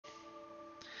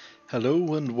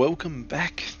Hello and welcome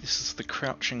back. This is the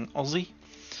Crouching Aussie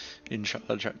in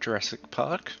charge at Jurassic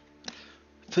Park.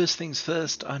 First things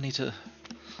first, I need to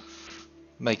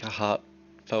make a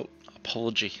heartfelt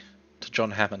apology to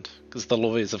John Hammond because the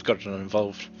lawyers have gotten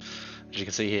involved. As you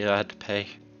can see here, I had to pay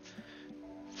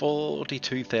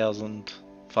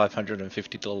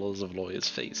 $42,550 of lawyers'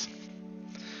 fees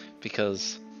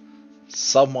because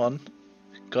someone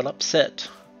got upset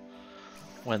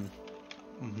when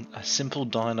a simple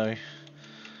dino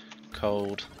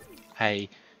called a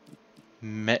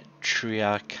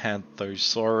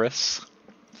Metriacanthosaurus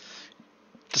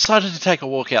decided to take a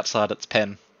walk outside its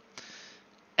pen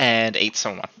and eat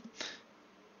someone.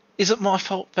 Is it my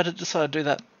fault that it decided to do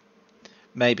that?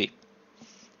 Maybe.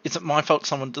 Is it my fault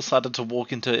someone decided to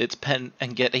walk into its pen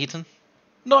and get eaten?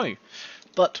 No.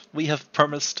 But we have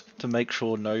promised to make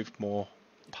sure no more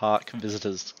park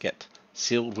visitors get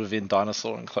sealed within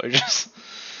dinosaur enclosures.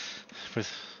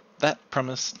 With that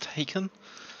promise taken,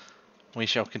 we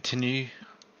shall continue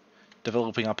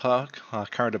developing our park. Our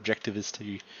current objective is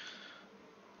to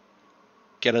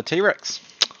get a T-Rex.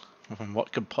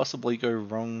 What could possibly go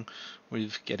wrong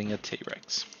with getting a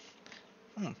T-Rex?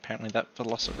 Apparently that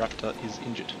Velociraptor is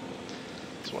injured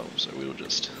as well, so we'll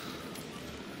just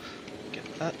get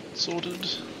that sorted.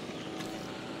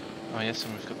 Oh yes,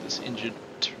 and we've got this injured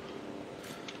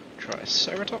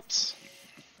Triceratops.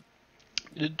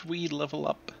 Did we level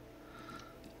up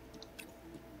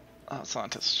our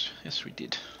scientist? Yes, we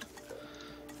did.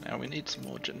 Now we need some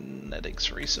more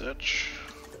genetics research.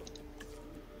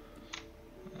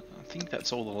 I think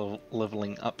that's all the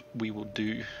leveling up we will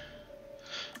do.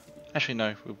 Actually,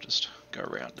 no, we'll just go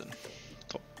around and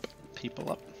top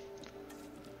people up.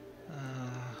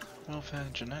 Welfare,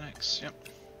 genetics, yep.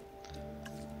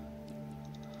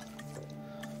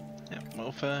 Yep,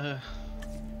 welfare.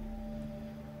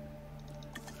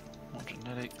 More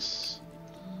genetics.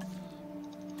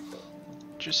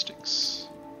 Logistics.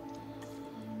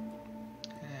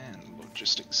 And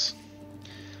logistics.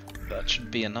 That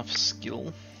should be enough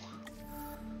skill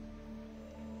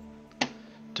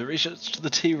to research the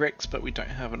T-Rex, but we don't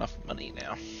have enough money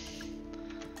now.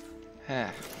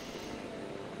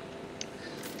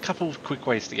 Couple of quick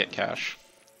ways to get cash.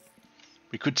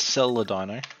 We could sell a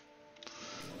dino.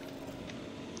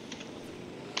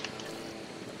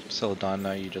 Sell a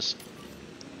dino, you just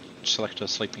select a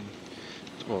sleeping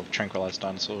or tranquilized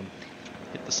dinosaur and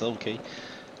hit the sell key.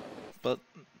 But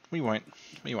we won't.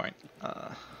 Acknowledging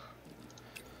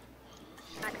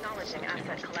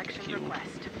asset collection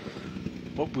request.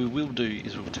 What we will do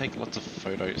is we'll take lots of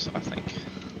photos, I think.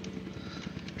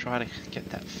 Try to get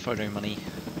that photo money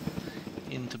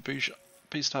into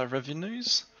boost our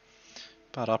revenues.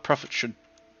 But our profit should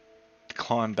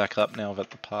climb back up now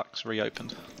that the park's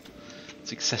reopened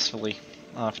successfully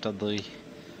after the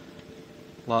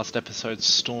last episode's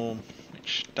storm,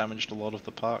 which damaged a lot of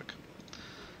the park.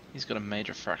 He's got a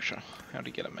major fracture. How did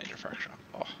he get a major fracture?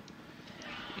 Oh,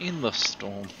 in the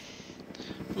storm.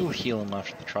 We'll heal him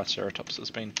after the Triceratops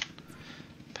has been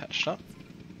patched up.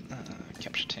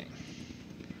 Capture team.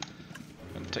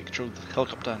 I'm going to take control of the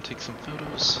helicopter and take some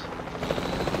photos.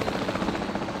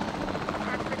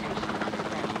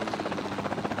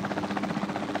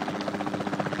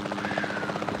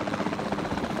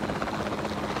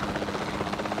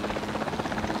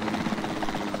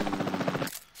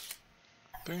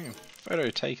 Boom. Photo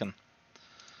taken.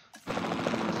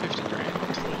 50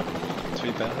 grand.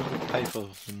 Too bad. We'll pay for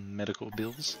the medical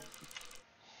bills.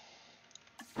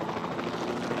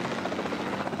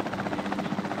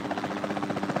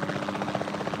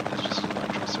 That's just a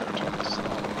Triceratops.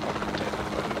 I'll take a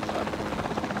photo of that.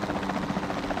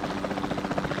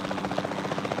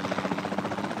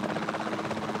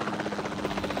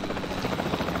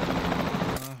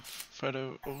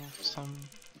 Photo of some...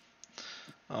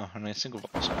 Oh, only a single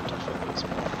Velociraptor photo is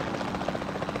more.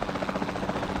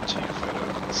 Two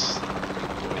photos.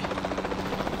 Good boy.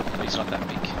 But he's not that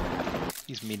big.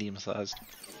 He's medium sized.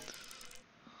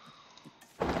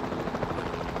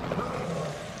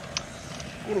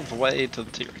 All of the way to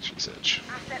the T-Rex research.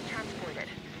 Asset transported.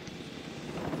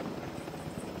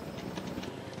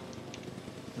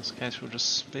 In this case, we'll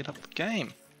just speed up the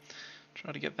game.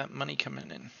 Try to get that money coming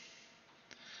in.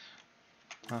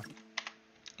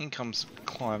 Income's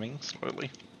climbing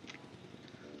slowly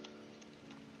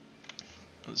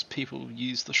as people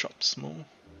use the shops more.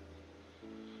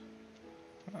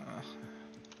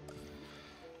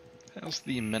 How's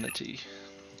the amenity?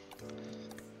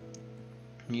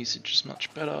 Usage is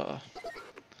much better.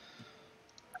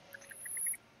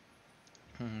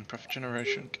 Profit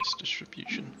generation, guest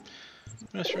distribution.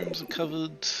 Most rooms are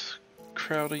covered.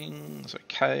 Crowding is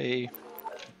okay.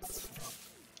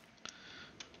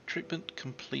 treatment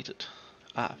completed.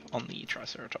 On the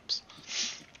Triceratops.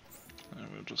 And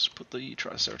we'll just put the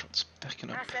Triceratops back in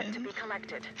a Asset to pen. be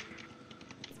collected.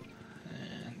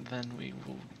 And then we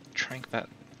will trank that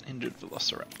injured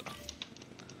Velociraptor.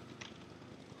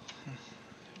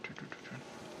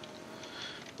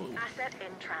 Asset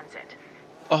in transit.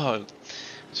 Oh,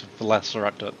 it's a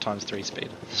Velociraptor at ×3 speed.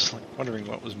 Just like wondering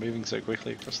what was moving so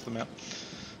quickly across the map.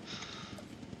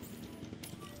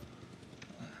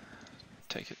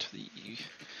 Take it to the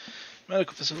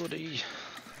medical facility.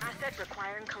 Asset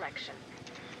requiring collection.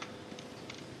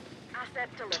 Asset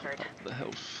delivered. Top up the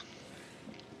health.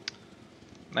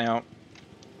 Now,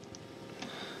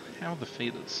 how are the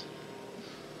feeders?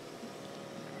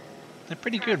 They're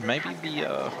pretty good. Maybe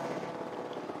the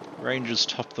Rangers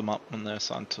top them up when they're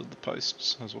assigned to the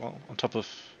posts as well, on top of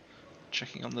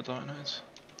checking on the dinos.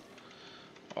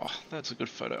 Oh, that's a good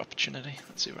photo opportunity.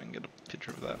 Let's see if I can get a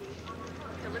picture of that.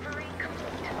 Delivery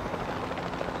complete.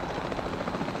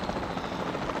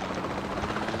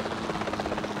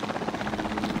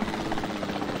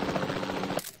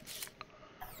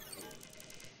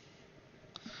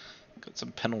 Got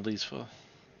some penalties for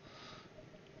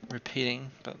repeating,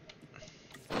 but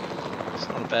it's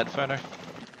not a bad photo.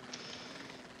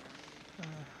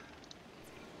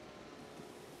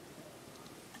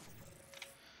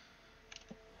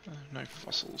 No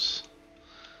fossils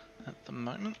at the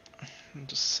moment. I'm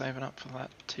just saving up for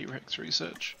that T-Rex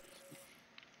research.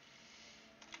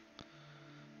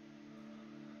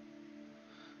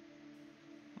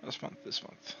 This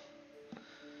month.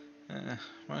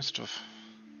 Most of...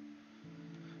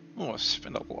 Oh, I've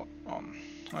spent a lot on...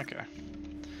 Okay.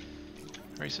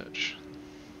 Research.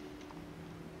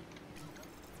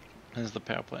 How's the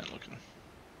power plant looking?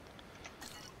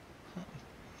 I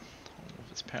don't know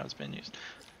if its power's been used.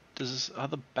 Does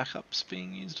other backups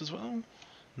being used as well?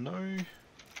 No.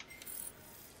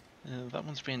 That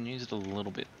one's being used a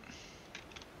little bit.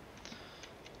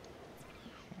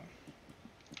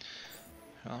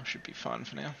 Well, should be fine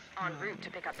for now. En route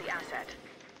to pick up the asset.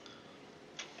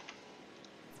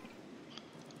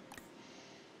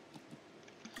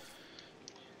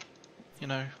 You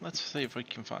know, let's see if we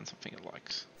can find something it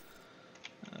likes.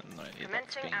 No, it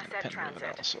likes being independent of an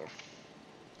dinosaur.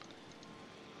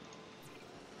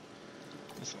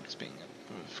 This likes being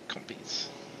with compies.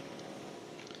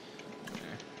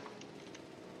 Okay.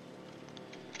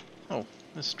 Oh,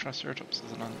 this Triceratops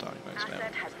is an undiagnosed mammal.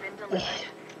 Asset has been delivered. Oh.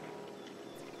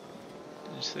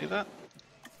 Did you see that?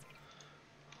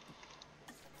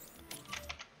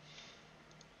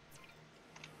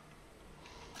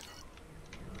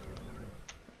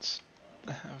 Let's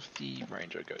have the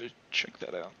ranger go check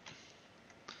that out.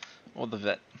 Or the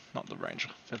vet, not the ranger,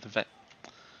 for the vet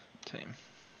team.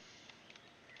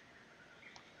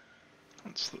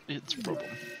 That's its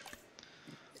problem.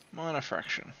 Minor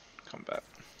fraction combat.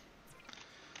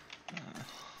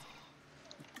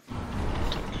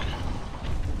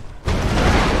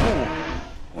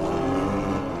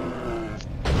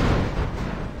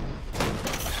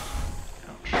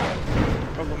 Ouch.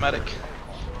 Problematic.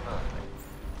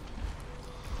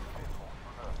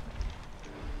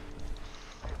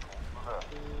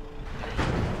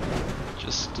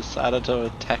 Just decided to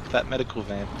attack that medical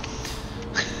van.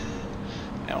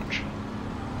 Ouch.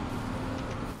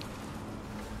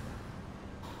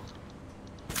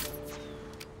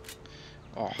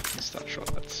 Oh, missed that shot,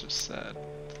 that's just sad.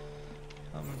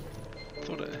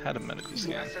 Thought it had a medical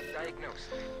scan.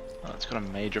 Oh, it's got a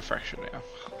major fracture now.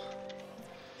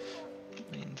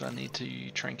 Means I need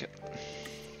to trank it.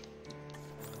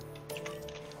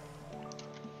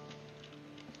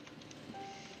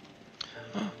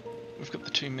 We've got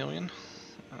the 2 million.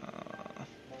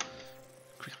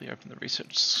 Quickly open the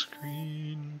research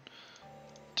screen.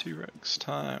 T-Rex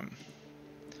time.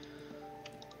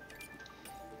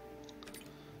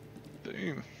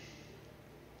 Boom.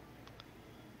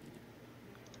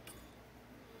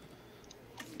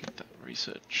 Get that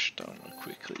research done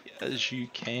quickly as you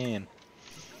can.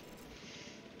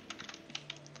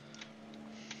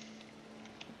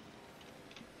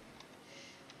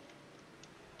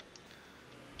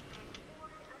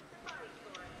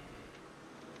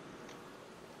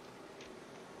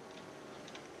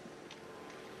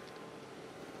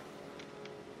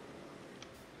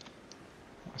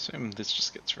 I assume this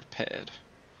just gets repaired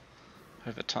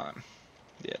over time.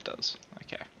 Yeah, it does.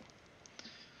 Okay.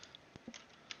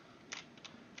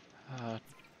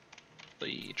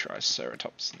 The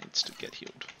Triceratops needs to get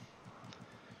healed.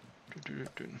 Boom.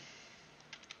 Boom.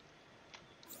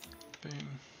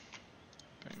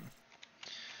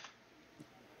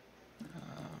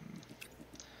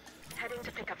 Heading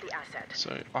to pick up the asset.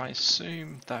 So I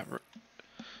assume that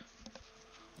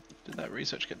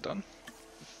research get done?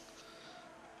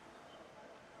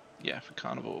 Yeah, for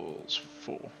carnivores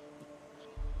 4.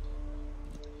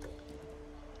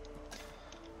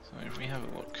 So if we have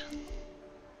a look.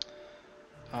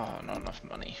 Oh, not enough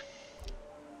money.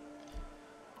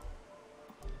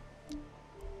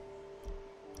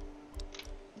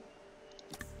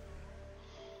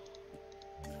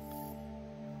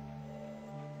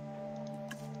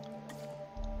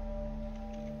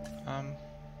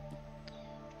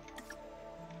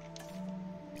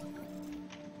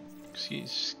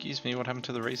 Excuse me, what happened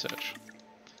to the research?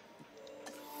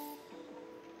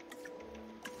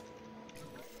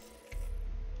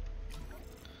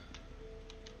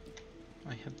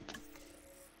 I had...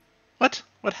 What?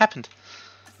 What happened?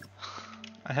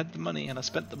 I had the money and I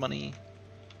spent the money.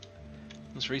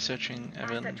 I was researching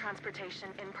and Asset then transportation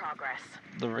in progress.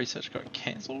 the research got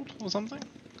cancelled or something?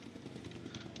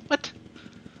 What?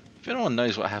 If anyone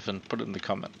knows what happened, put it in the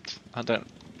comments.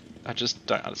 I just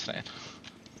don't understand.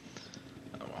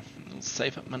 Oh well, we'll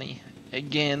save up money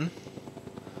again.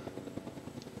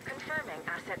 Confirming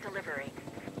asset delivery.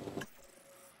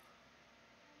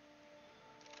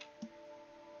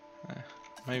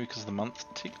 Maybe because the month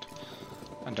ticked?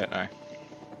 I don't know.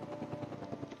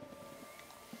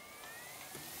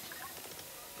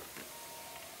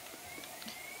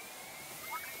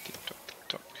 Tick tock, tick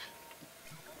tock.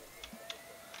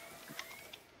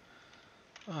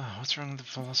 Oh, what's wrong with the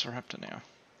Velociraptor now?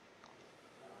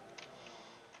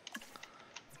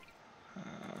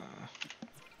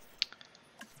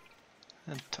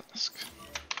 And Tusk.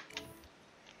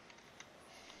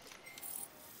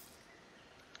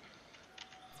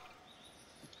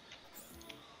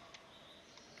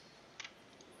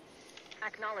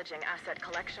 Acknowledging asset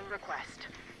collection request.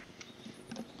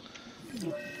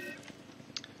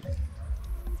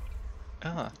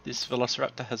 Ah, this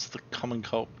Velociraptor has the common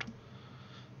cold.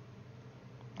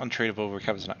 Untreatable,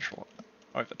 recovers natural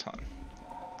over time.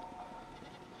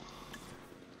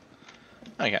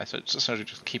 Okay, so it's just sort of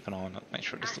just keep an eye on it, make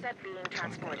sure it doesn't Asset being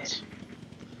become transported. worse.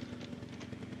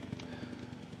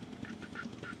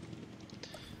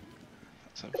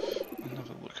 Let's have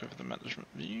another look over the management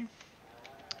view.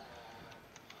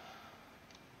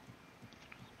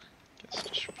 Gas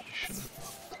distribution.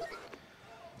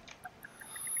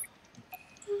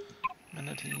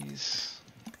 Amenities.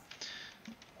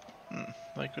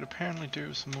 They could apparently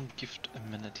do some more gift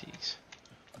amenities.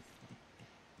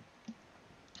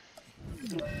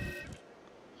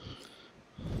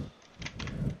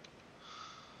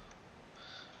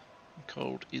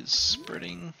 Cold is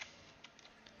spreading.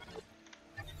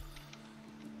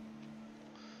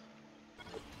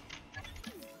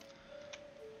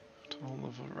 To all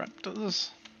of the raptors.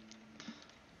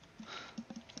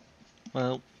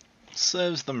 Well,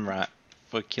 serves them right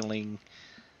for killing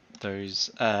those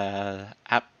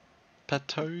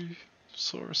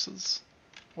apatosauruses.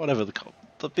 Whatever they're called.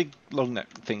 The big long neck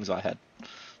things I had.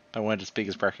 They weren't as big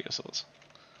as brachiosaurs.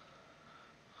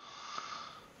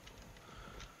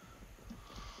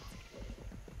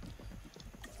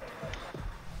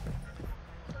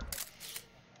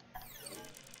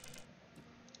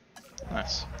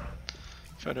 Nice.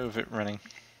 Photo of it running.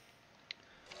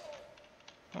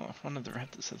 Oh, one of the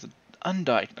raptors has an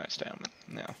undiagnosed ailment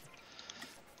now.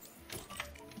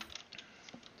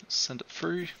 Send it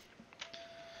through.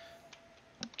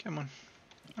 Come on.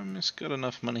 I almost got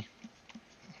enough money.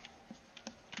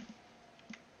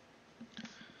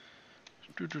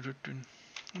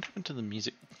 What happened to the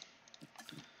music?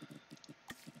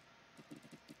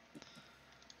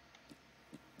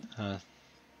 Must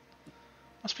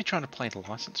be trying to play the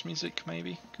licensed music,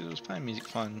 maybe? Because it was playing music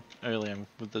fine earlier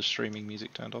with the streaming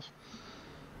music turned off.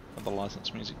 Or the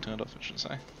licensed music turned off, I should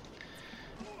say.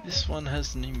 This one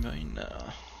has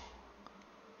pneumonia.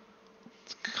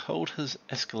 Cold has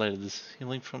escalated. This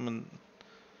healing from an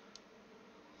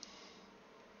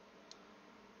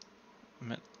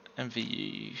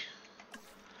MVU.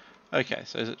 Okay,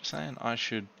 so is it saying I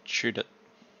should shoot it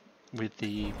with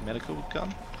the medical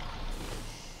gun?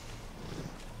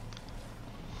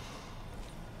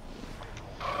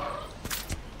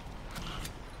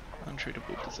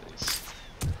 Untreatable disease.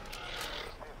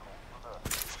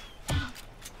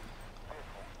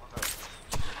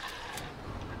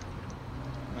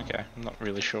 Okay, I'm not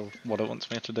really sure what it wants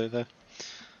me to do there.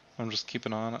 I'm just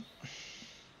keeping an eye on it.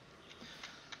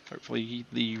 Hopefully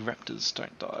the raptors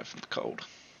don't die from the cold.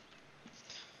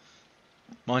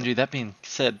 Mind you, that being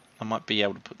said, I might be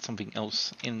able to put something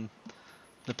else in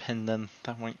the pen then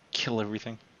that won't kill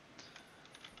everything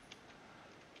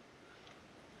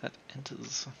that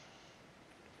enters.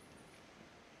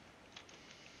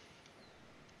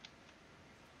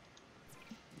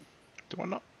 Do I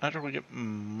not actually get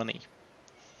money?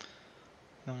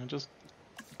 No, it just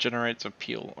generates a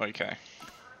peel. Okay.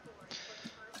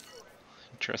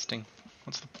 Interesting.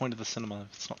 What's the point of the cinema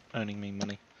if it's not earning me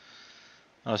money?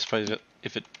 I suppose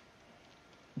if it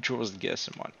draws the guests,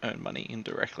 it might earn money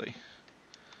indirectly.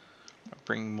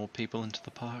 Bring more people into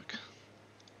the park.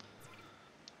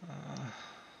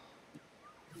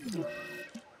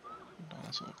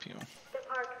 Dinosaur appeal. The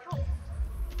park tour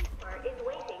is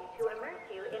waiting to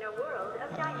immerse you in a world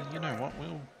of dinosaurs. You know what?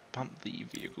 We'll bump the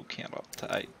vehicle count up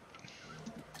to 8.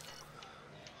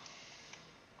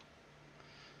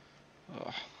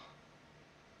 Oh.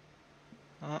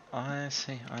 Oh, I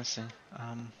see.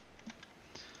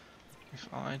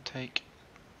 If I take...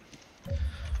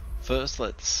 First,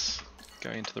 let's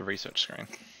go into the research screen.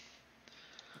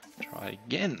 Try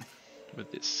again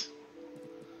with this.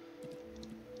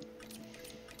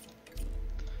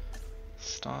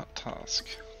 Start task.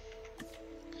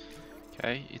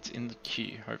 Okay, it's in the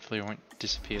queue. Hopefully it won't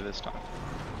disappear this time.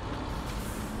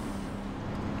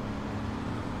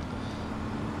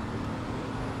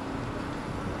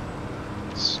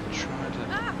 Let's try to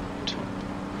top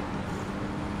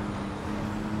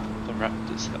the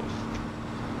raptor's health.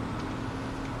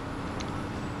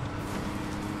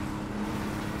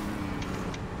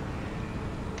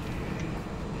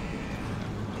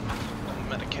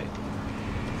 Medicate.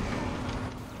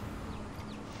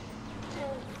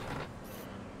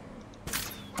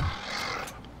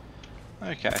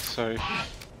 Okay, so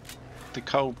the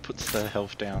cold puts their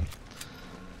health down,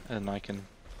 and I can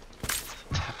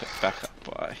tap it back up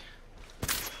by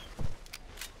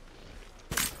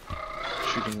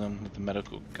shooting them with the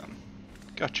medical gun.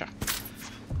 Gotcha.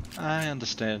 I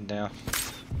understand now.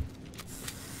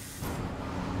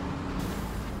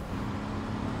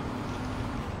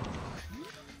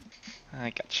 I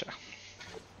gotcha.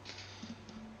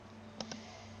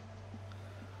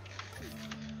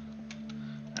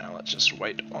 Now let's just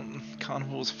wait on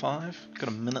Carnivores 5. Got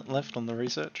a minute left on the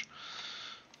research.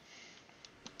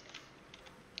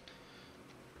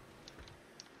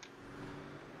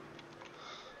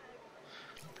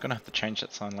 Gonna have to change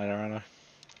that sign later, aren't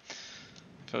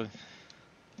I?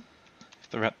 If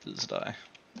the raptors die.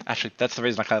 Actually, that's the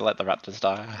reason I can't let the raptors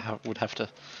die. I would have to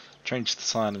change the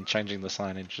sign, and changing the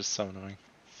sign is just so annoying.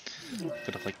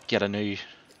 Gotta like get a new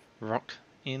rock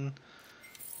in.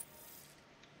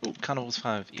 Oh, Carnivores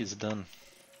 5 is done.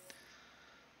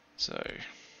 So...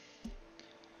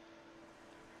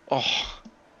 Oh!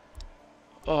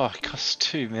 Oh, it costs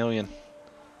 2 million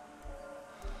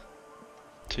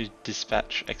to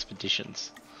dispatch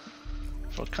expeditions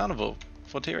for Carnivore,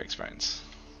 for T-Rex brains.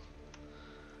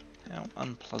 How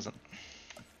unpleasant.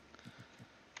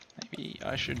 Maybe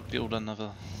I should build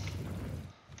another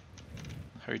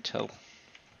hotel.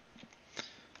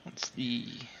 What's the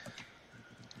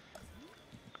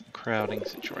crowding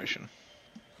situation?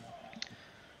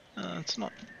 It's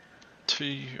not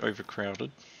too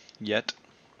overcrowded yet.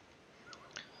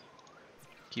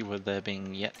 Keyword there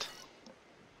being yet.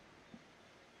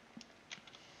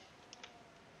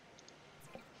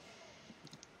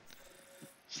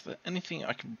 Is there anything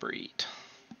I can breed?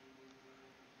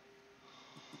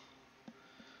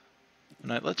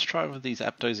 No, let's try with these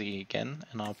Aptos again,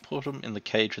 and I'll put them in the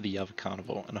cage with the other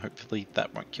carnivore, and hopefully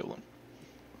that won't kill them.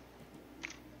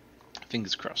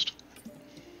 Fingers crossed.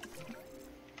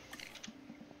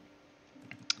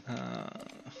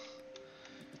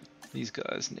 These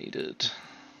guys needed...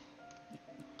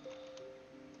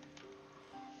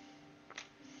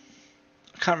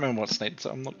 I can't remember what's needed, so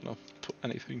I'm not going to put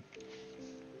anything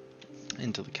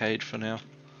into the cage for now.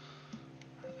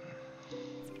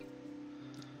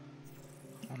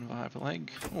 One viable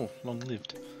egg. Oh, long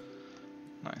lived.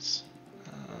 Nice.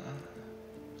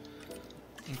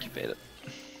 Incubate it.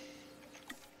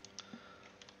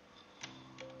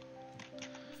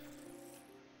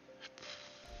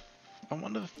 I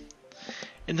wonder if...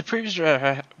 In the previous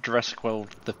Jurassic World,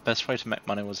 the best way to make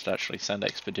money was to actually send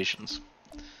expeditions.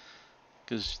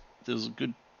 Because there was a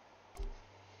good...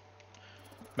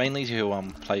 Mainly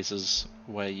to places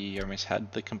where you almost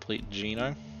had the complete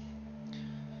genome.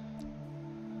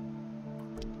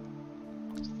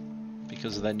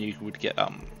 Because then you would get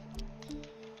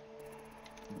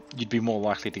you'd be more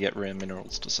likely to get rare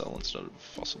minerals to sell instead of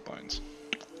fossil bones.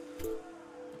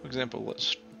 For example,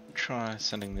 let's try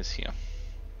sending this here.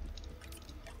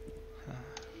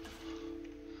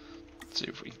 Let's see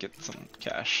if we can get some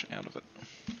cash out of it.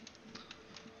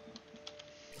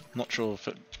 Not sure if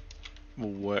it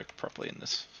will work properly in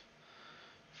this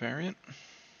variant.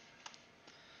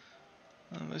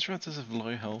 Those raptors have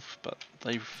low health, but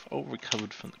they've all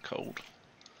recovered from the cold.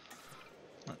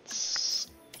 Let's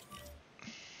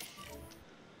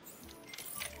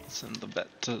send the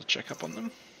vet to check up on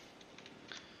them.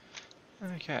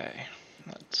 Okay,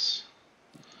 let's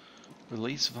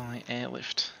release via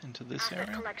airlift into this Asset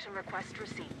area. collection request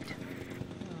received.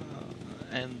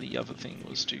 And the other thing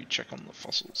was to check on the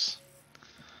fossils.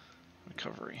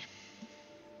 Recovery.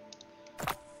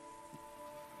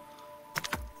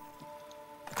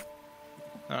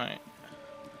 Alright.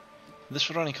 This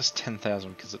would only cost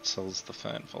 10,000 because it sells the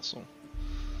fern fossil.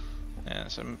 Yeah,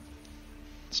 so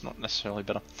it's not necessarily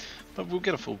better. But we'll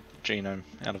get a full genome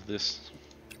out of this.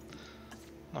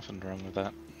 Nothing wrong with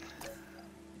that.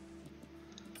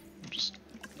 We'll just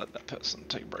let that person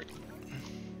take a break.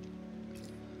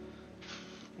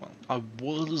 Well, I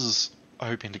was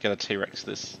hoping to get a T-Rex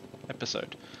this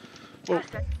episode. Well,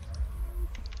 Asset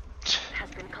has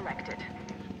been collected.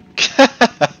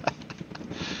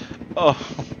 oh,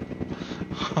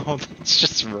 oh, that's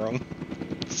just wrong.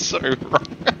 So wrong.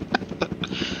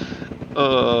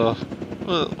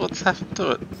 What's happened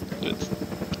to it?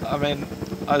 I mean,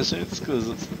 I assume it's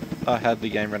because I had the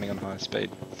game running on high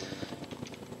speed.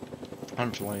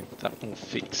 Hopefully that will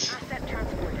fix. Asset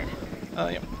transported. Oh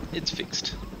yeah, it's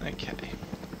fixed. Okay.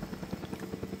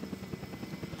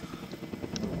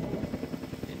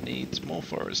 It needs more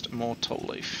forest, more tall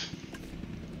leaf.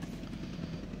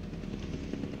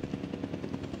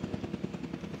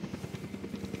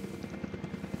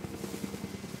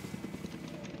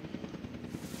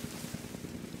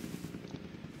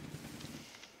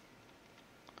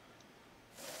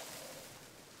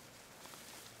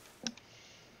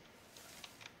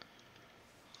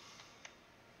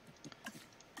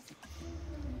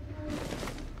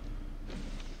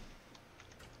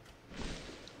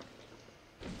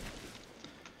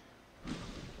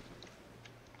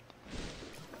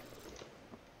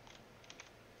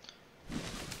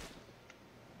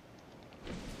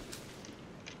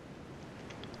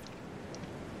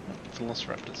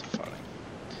 Velociraptors are fighting.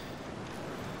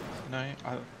 No,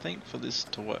 I think for this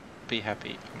to work, be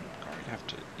happy, I'm going to have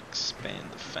to expand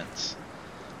the fence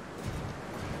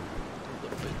a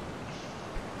little bit.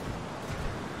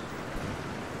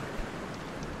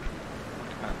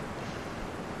 Like that.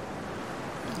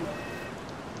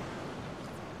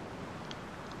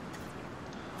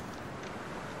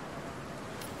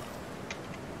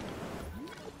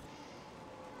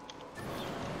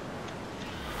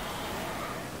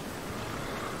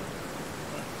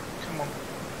 Come on.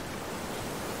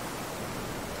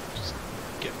 Just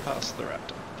get past the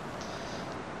raptor.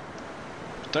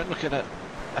 Don't look at it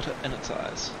in its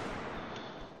eyes.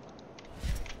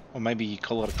 Or maybe you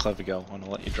call it a clever girl and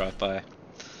I'll let you drive by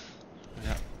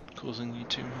without causing you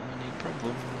too many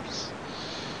problems.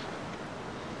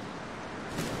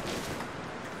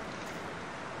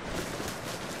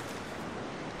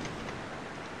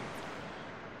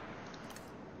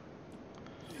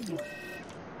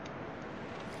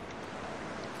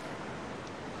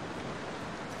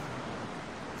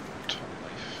 Tall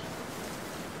leaf.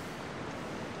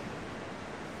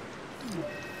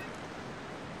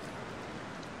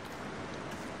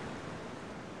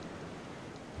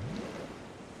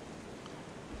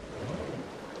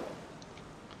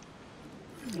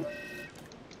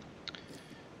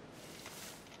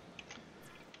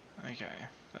 Okay,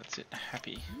 that's it.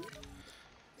 Happy.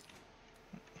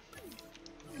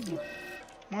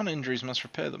 Minor injuries must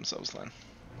repair themselves then.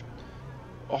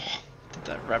 Oh, did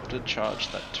that raptor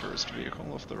charge that tourist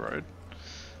vehicle off the road?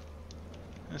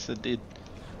 Yes it did.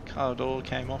 Car door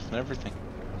came off and everything.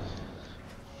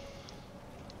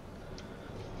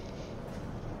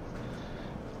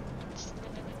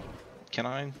 Can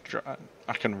I drive?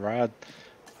 I can ride.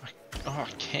 Oh,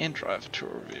 I can drive a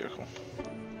tour vehicle.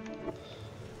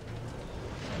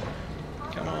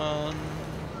 Come on,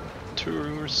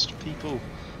 tourist people.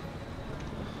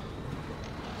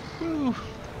 Woo!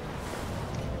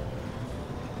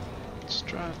 Let's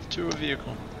drive the tour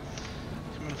vehicle.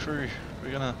 Coming through.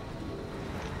 We're gonna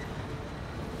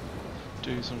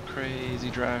do some crazy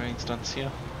driving stunts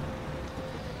here.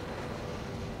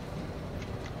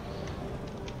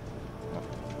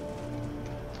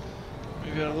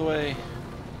 Move out of the way.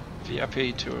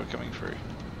 VIP tour coming through.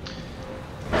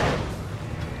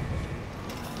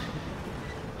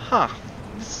 Huh.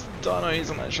 This dino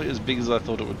isn't actually as big as I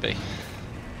thought it would be.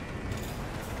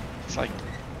 It's like,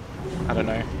 I don't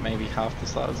know, maybe half the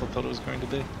size I thought it was going to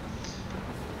be.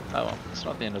 Oh well, it's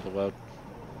not the end of the world.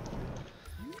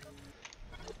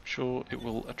 Sure, it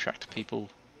will attract people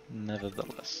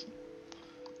nevertheless.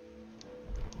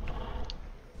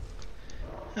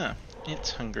 Huh,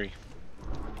 it's hungry.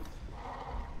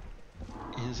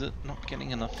 Is it not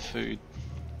getting enough food?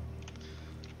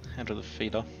 Head of the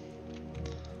feeder.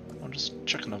 I'll just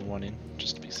chuck another one in,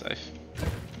 just to be safe.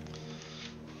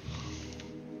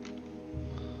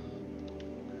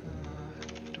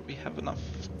 have enough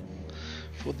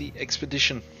for the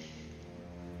expedition?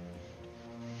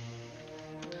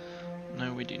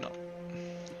 No, we do not.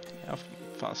 How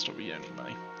fast are we earning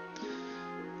money?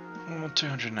 Oh,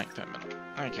 208 per minute.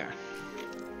 Okay.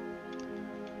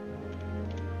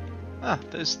 Ah,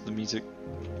 there's the music.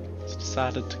 It's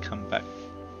decided to come back.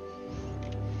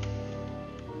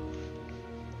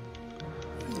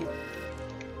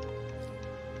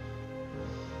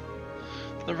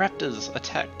 The raptors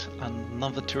attacked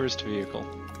another tourist vehicle.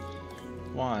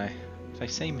 Why? They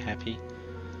seem happy.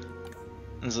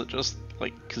 Is it just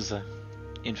like because they're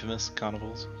infamous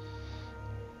carnivores?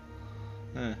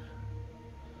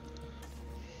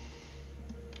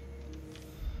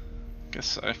 Guess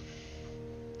so.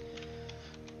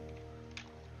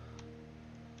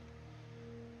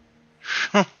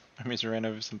 I almost ran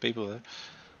over some people there.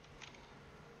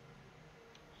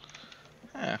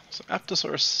 Yeah, so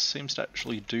Aptosaurus seems to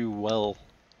actually do well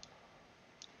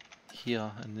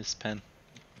here in this pen.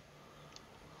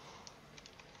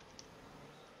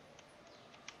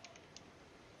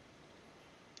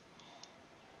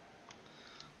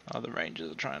 The rangers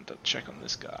are trying to check on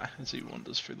this guy as he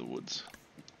wanders through the woods.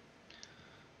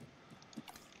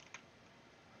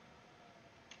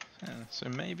 Yeah, so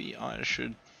maybe I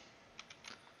should...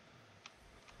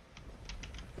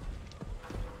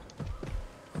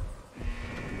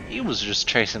 He was just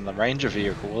chasing the ranger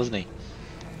vehicle, wasn't he?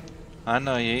 I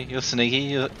know you. You're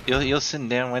sneaky. You're sitting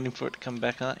down waiting for it to come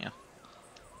back, aren't you?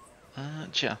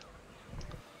 Aren't you?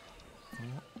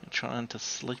 You're trying to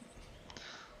sleep.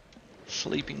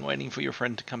 Sleeping, waiting for your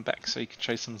friend to come back so you can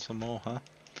chase him some more, huh?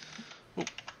 Oh,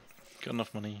 got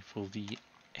enough money for the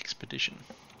expedition.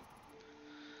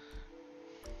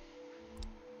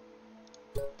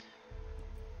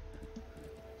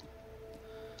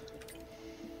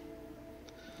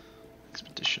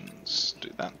 Expeditions, do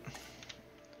that.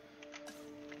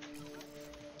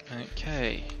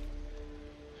 Okay.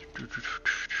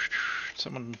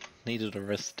 Someone needed a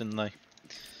rest, didn't they?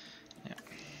 Yeah.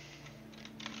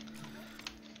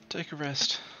 Take a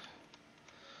rest.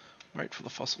 Wait for the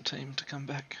fossil team to come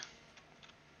back.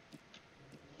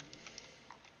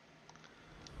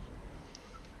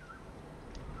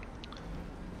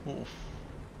 Oh.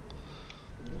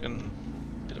 Getting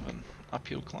a bit of an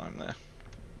uphill climb there.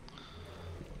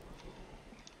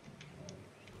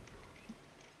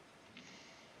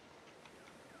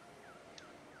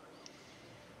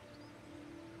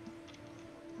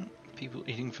 People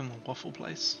eating from the waffle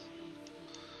place.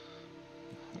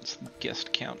 What's the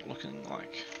guest count looking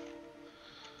like?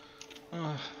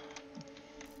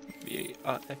 Yeah,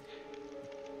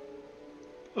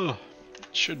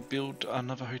 should build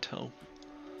another hotel.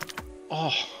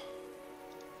 Oh,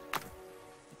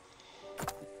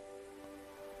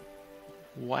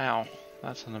 wow,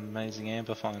 that's an amazing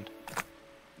amber find.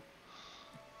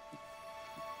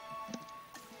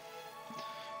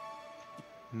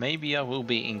 Maybe I will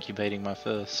be incubating my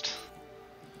first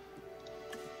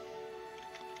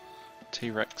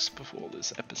T-Rex before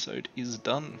this episode is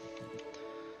done.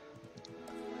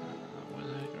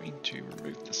 We're going to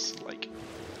remove this lake.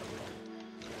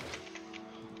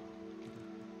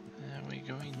 We're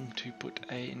going to put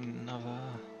another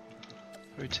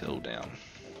hotel down.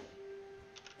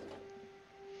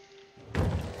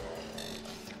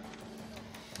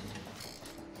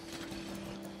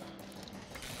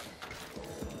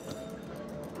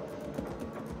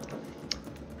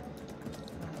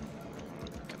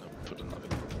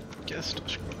 Guest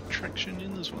attraction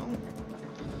in as well.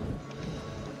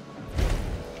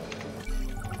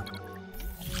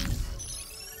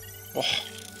 Oh,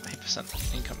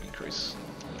 8% income increase.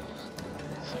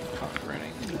 So park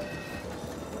rating.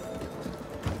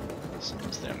 So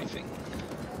that's the only thing.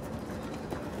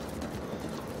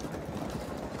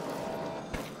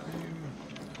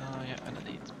 Oh yeah, and it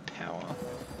needs power.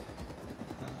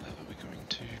 We're going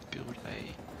to build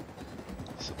a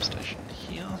substation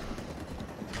here.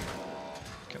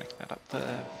 Connect that up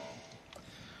there,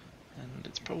 and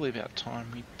it's probably about time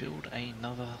we build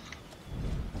another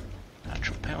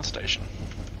natural power station.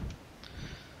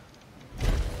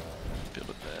 Build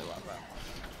it there like that,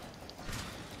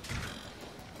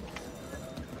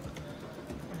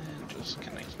 and just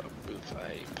connect it up with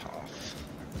a path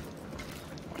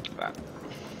like that.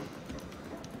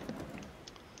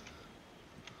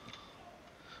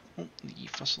 Oh, the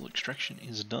fossil extraction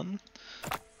is done.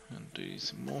 And do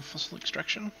some more fossil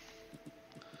extraction.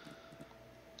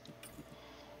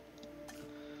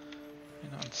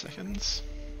 9 seconds.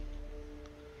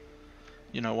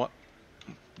 You know what?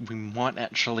 We might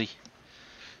actually...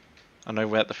 I know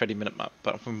we're at the 30-minute mark,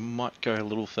 but we might go a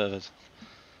little further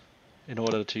in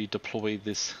order to deploy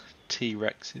this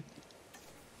T-Rex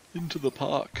into the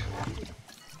park.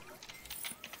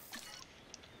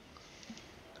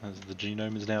 As the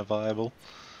genome is now viable.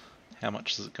 How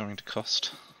much is it going to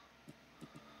cost?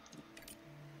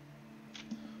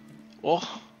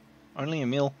 Oh, only a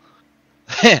mil.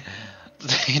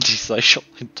 Antisocial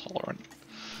intolerant.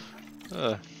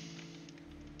 Ugh.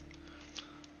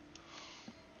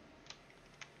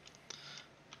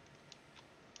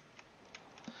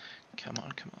 Come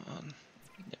on, come on.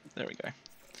 Yep, there we go.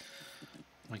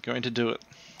 We're going to do it.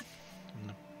 I'm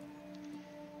gonna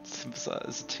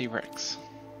synthesize a T-Rex.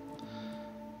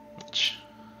 Which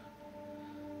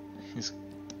is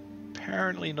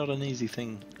apparently not an easy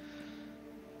thing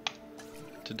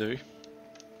to do.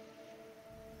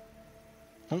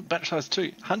 Oh, batch size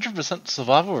 2. 100%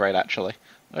 survival rate actually.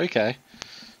 Okay.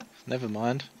 Never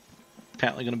mind.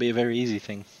 Apparently going to be a very easy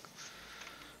thing.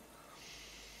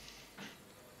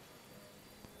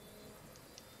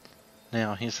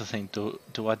 Now, here's the thing.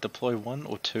 Do I deploy one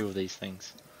or two of these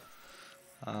things?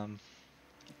 Have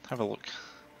a look.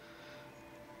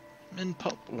 Min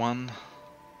pop 1.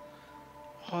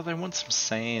 Oh, they want some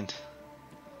sand.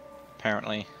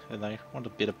 Apparently. And they want a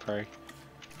bit of prey.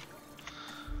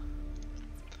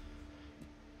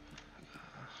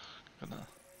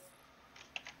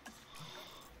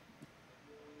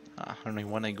 Only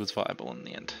one egg was viable in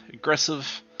the end.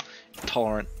 Aggressive,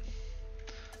 tolerant.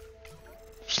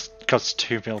 Just costs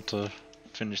 2 mil to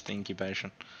finish the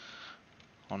incubation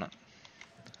on it.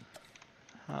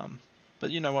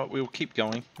 But you know what, we'll keep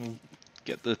going. We'll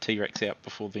get the T-Rex out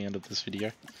before the end of this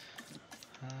video.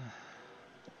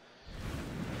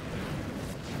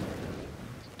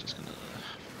 Just gonna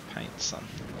paint some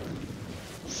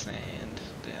sand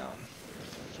down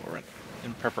for it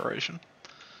in preparation.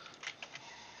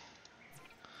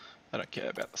 They don't care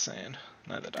about the sand.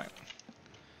 No, they don't.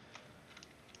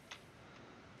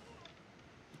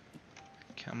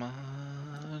 Come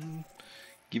on.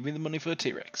 Give me the money for a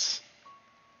T-Rex.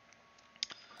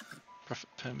 Profit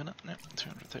per minute? No,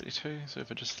 232. So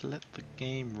if I just let the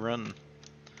game run,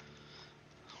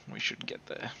 we should get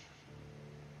there.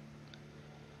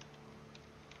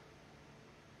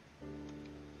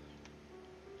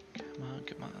 Come on,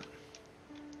 come on.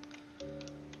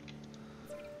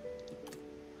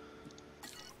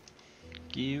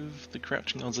 Give the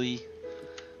crouching Aussie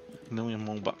 $1 million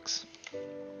more bucks.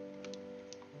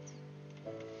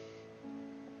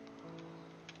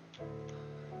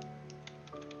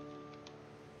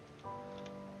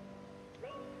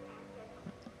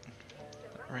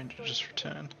 Ranger just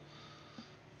returned.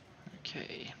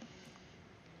 Okay.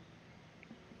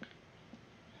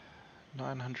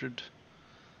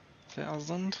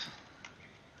 900,000.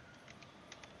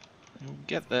 We'll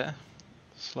get there.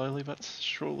 Slowly but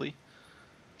surely.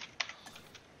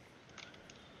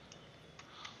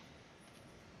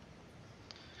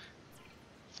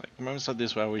 Like moments like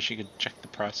this where I wish you could check the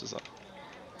prices up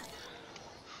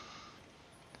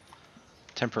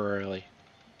temporarily,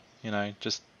 you know,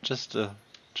 just a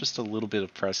little bit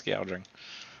of price gouging.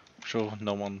 I'm sure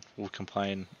no one will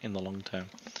complain in the long term.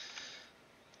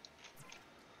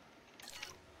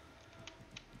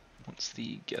 What's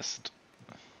the guest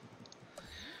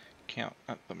count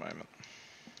at the moment?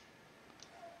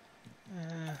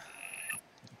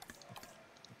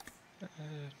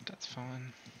 That's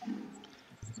fine.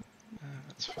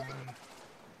 That's fine.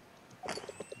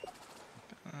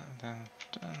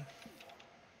 Done.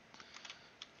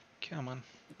 Come on,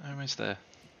 almost there.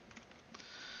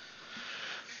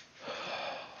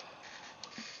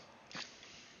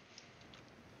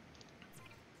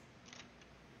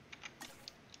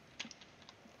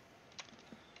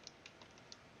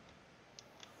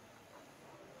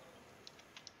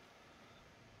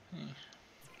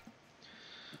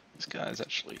 This guy's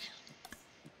actually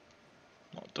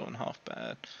not doing half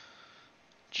bad.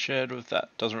 Shared with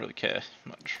that, doesn't really care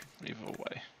much either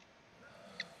way.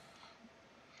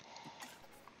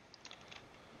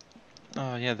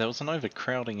 Oh yeah, there was an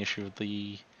overcrowding issue with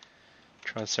the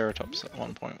Triceratops at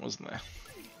one point, wasn't there?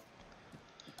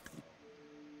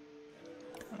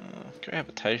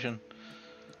 Cohabitation.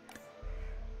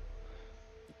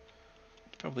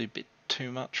 Probably a bit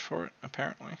too much for it,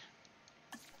 apparently.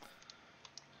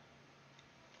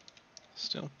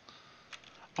 Still.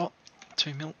 Oh,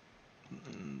 2 mil.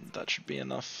 That should be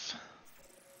enough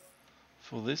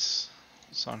for this.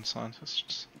 Sign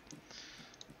scientists.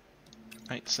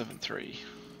 873.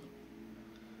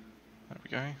 There we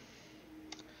go.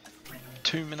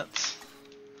 2 minutes.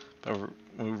 But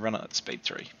we'll run it at speed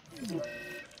 3.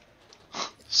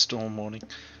 Storm warning.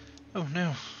 Oh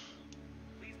no.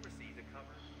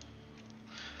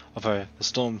 Although the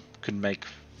storm could make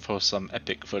for some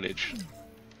epic footage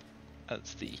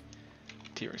as the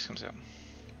T-Rex comes out.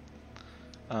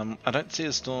 I don't see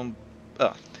a storm.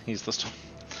 Ah, here's the storm.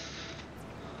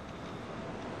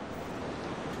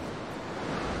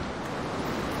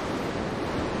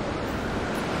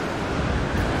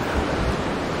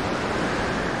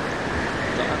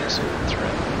 Dinosaur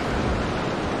threat.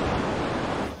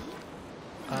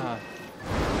 Ah.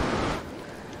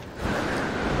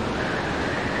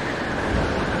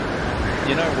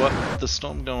 You know what? The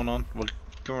storm going on. We're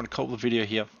going to call the video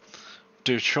here.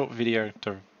 Do a short video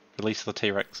to release the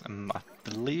T-Rex, and I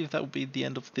believe that will be the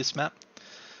end of this map.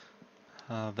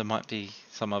 There might be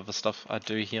some other stuff I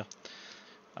do here.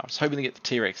 I was hoping to get the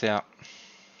T-Rex out,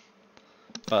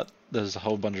 but there's a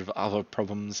whole bunch of other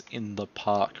problems in the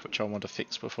park which I want to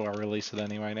fix before I release it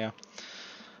anyway now.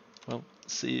 Well,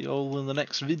 see you all in the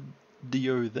next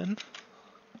video then.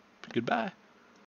 Goodbye.